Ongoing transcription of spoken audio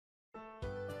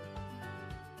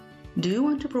Do you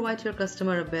want to provide your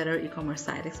customer a better e-commerce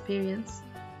site experience?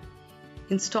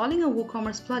 Installing a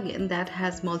WooCommerce plugin that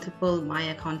has multiple My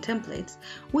Account templates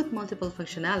with multiple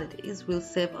functionalities will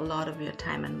save a lot of your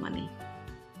time and money.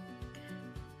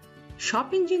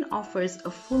 ShopEngine offers a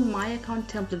full My Account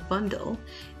template bundle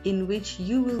in which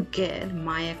you will get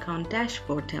My Account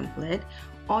dashboard template,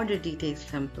 order details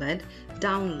template,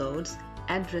 downloads,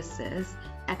 addresses,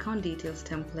 account details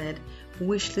template,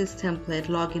 wishlist template,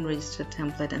 login register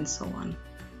template, and so on.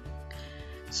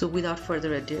 So without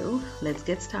further ado, let's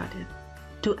get started.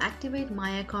 To activate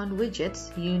My Account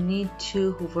widgets, you need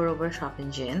to hover over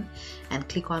ShopEngine and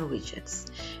click on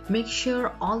widgets. Make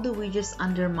sure all the widgets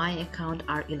under My Account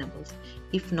are enabled.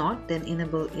 If not, then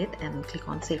enable it and click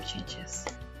on Save Changes.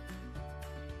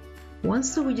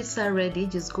 Once the widgets are ready,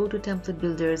 just go to Template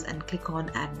Builders and click on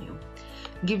Add New.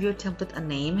 Give your template a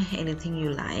name, anything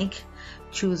you like.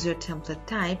 Choose your template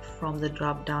type from the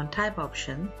drop-down type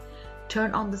option.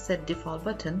 Turn on the Set Default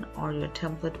button or your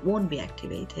template won't be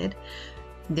activated.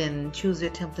 Then choose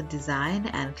your template design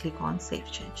and click on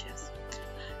Save Changes.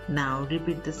 Now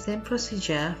repeat the same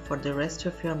procedure for the rest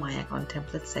of your My Account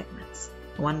template segments,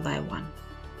 one by one.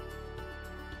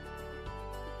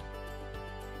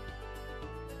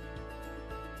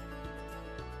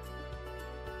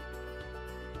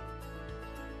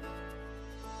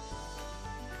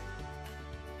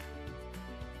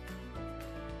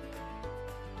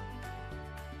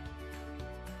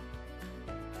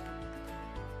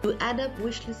 To add up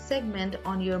wishlist segment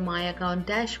on your My Account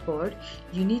dashboard,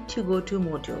 you need to go to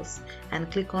Modules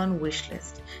and click on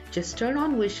Wishlist. Just turn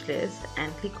on Wishlist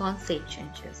and click on Save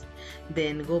Changes.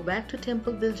 Then go back to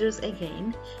Template Builders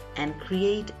again and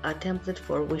create a template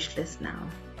for Wishlist now.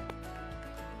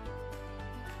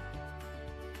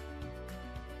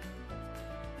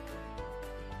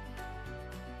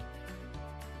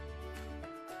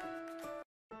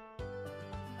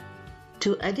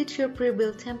 To edit your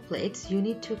pre-built templates, you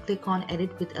need to click on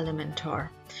Edit with Elementor.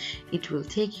 It will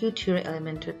take you to your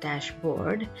Elementor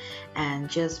dashboard, and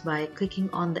just by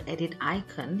clicking on the edit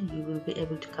icon, you will be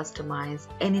able to customize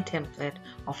any template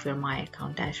of your My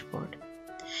Account dashboard.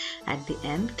 At the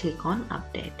end, click on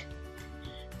Update.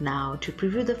 Now to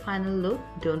preview the final look,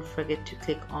 don't forget to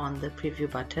click on the preview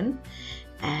button,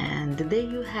 and there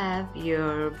you have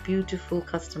your beautiful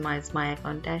customized My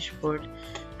Account dashboard.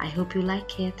 I hope you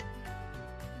like it.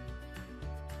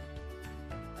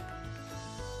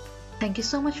 Thank you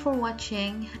so much for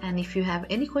watching, and if you have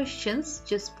any questions,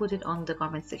 just put it on the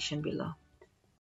comment section below.